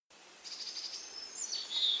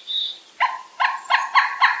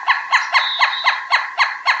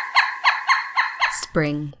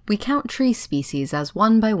spring, we count tree species as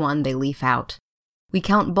one by one they leaf out. We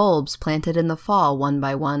count bulbs planted in the fall one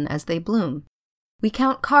by one as they bloom. We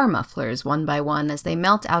count car mufflers one by one as they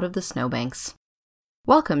melt out of the snowbanks.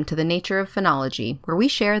 Welcome to the Nature of Phenology, where we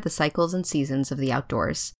share the cycles and seasons of the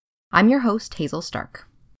outdoors. I'm your host, Hazel Stark.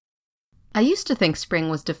 I used to think spring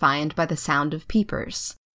was defined by the sound of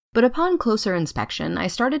peepers, but upon closer inspection, I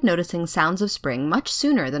started noticing sounds of spring much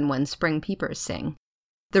sooner than when spring peepers sing.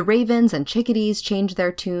 The ravens and chickadees change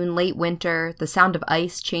their tune late winter, the sound of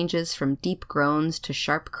ice changes from deep groans to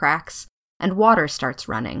sharp cracks, and water starts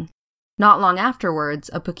running. Not long afterwards,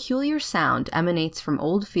 a peculiar sound emanates from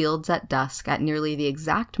old fields at dusk at nearly the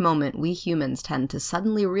exact moment we humans tend to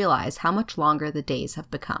suddenly realize how much longer the days have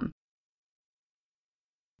become.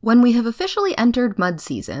 When we have officially entered mud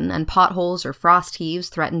season and potholes or frost heaves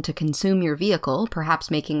threaten to consume your vehicle, perhaps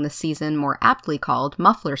making the season more aptly called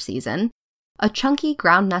muffler season, a chunky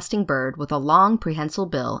ground-nesting bird with a long prehensile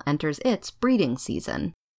bill enters its breeding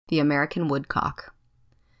season, the American woodcock.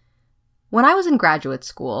 When I was in graduate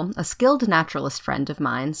school, a skilled naturalist friend of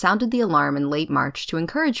mine sounded the alarm in late March to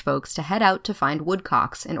encourage folks to head out to find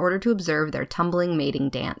woodcocks in order to observe their tumbling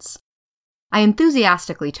mating dance. I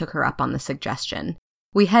enthusiastically took her up on the suggestion.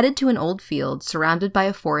 We headed to an old field surrounded by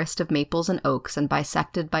a forest of maples and oaks and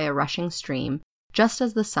bisected by a rushing stream, just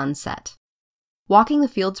as the sun set. Walking the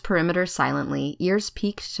field's perimeter silently, ears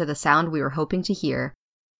peaked to the sound we were hoping to hear,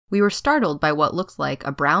 we were startled by what looked like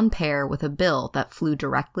a brown pear with a bill that flew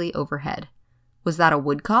directly overhead. Was that a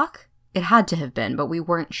woodcock? It had to have been, but we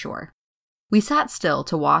weren't sure. We sat still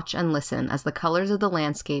to watch and listen as the colors of the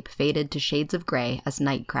landscape faded to shades of gray as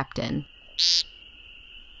night crept in.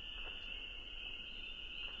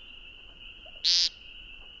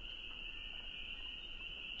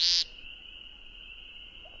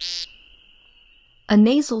 A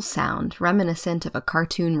nasal sound, reminiscent of a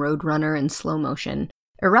cartoon roadrunner in slow motion,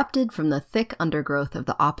 erupted from the thick undergrowth of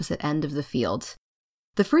the opposite end of the field.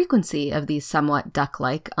 The frequency of these somewhat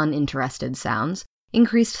duck-like, uninterested sounds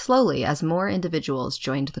increased slowly as more individuals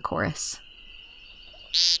joined the chorus.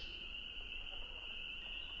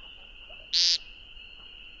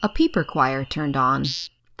 A peeper choir turned on,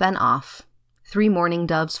 then off. 3 mourning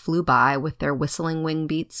doves flew by with their whistling wing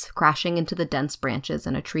beats, crashing into the dense branches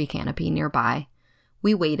in a tree canopy nearby.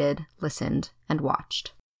 We waited, listened, and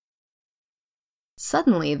watched.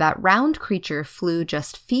 Suddenly, that round creature flew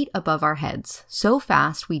just feet above our heads, so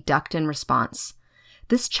fast we ducked in response.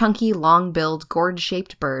 This chunky, long-billed,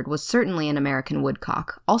 gourd-shaped bird was certainly an American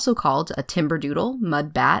woodcock, also called a timberdoodle,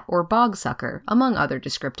 mudbat, or bogsucker, among other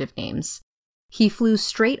descriptive names. He flew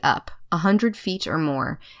straight up, 100 feet or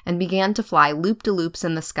more, and began to fly loop-de-loops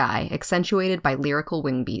in the sky, accentuated by lyrical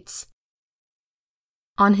wing beats.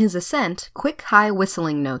 On his ascent, quick, high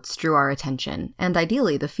whistling notes drew our attention, and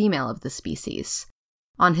ideally the female of the species.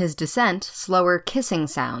 On his descent, slower kissing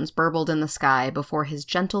sounds burbled in the sky before his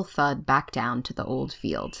gentle thud back down to the old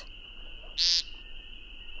field.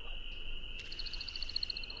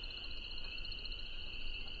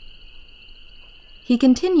 He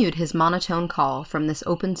continued his monotone call from this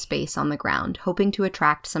open space on the ground, hoping to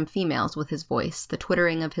attract some females with his voice, the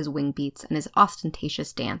twittering of his wing beats, and his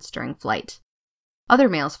ostentatious dance during flight. Other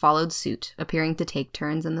males followed suit, appearing to take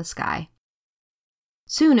turns in the sky.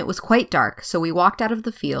 Soon it was quite dark, so we walked out of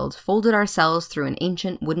the field, folded ourselves through an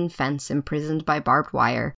ancient wooden fence imprisoned by barbed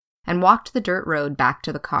wire, and walked the dirt road back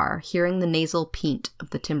to the car, hearing the nasal peent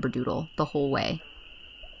of the timberdoodle the whole way.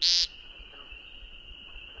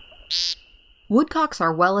 Woodcocks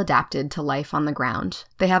are well adapted to life on the ground.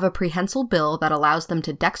 They have a prehensile bill that allows them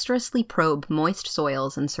to dexterously probe moist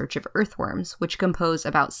soils in search of earthworms, which compose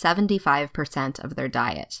about 75% of their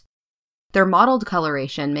diet. Their mottled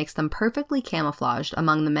coloration makes them perfectly camouflaged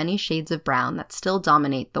among the many shades of brown that still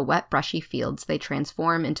dominate the wet, brushy fields they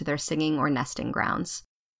transform into their singing or nesting grounds.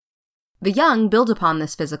 The young build upon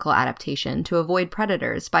this physical adaptation to avoid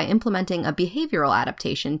predators by implementing a behavioral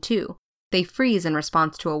adaptation too. They freeze in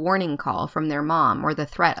response to a warning call from their mom or the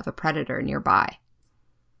threat of a predator nearby.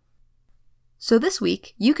 So this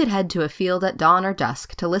week, you could head to a field at dawn or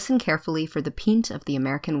dusk to listen carefully for the peent of the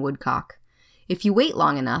American woodcock. If you wait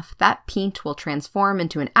long enough, that peent will transform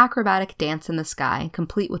into an acrobatic dance in the sky,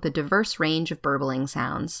 complete with a diverse range of burbling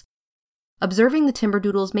sounds. Observing the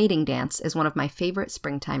timberdoodle's mating dance is one of my favorite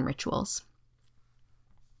springtime rituals.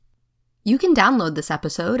 You can download this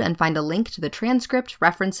episode and find a link to the transcript,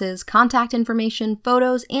 references, contact information,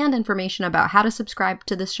 photos, and information about how to subscribe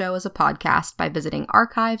to this show as a podcast by visiting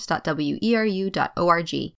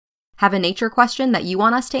archives.weru.org. Have a nature question that you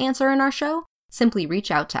want us to answer in our show? Simply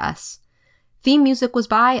reach out to us. Theme music was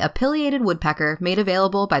by A Pileated Woodpecker, made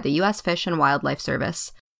available by the U.S. Fish and Wildlife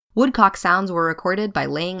Service. Woodcock sounds were recorded by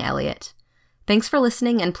Lang Elliott. Thanks for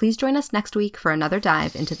listening, and please join us next week for another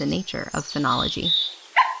dive into the nature of phenology.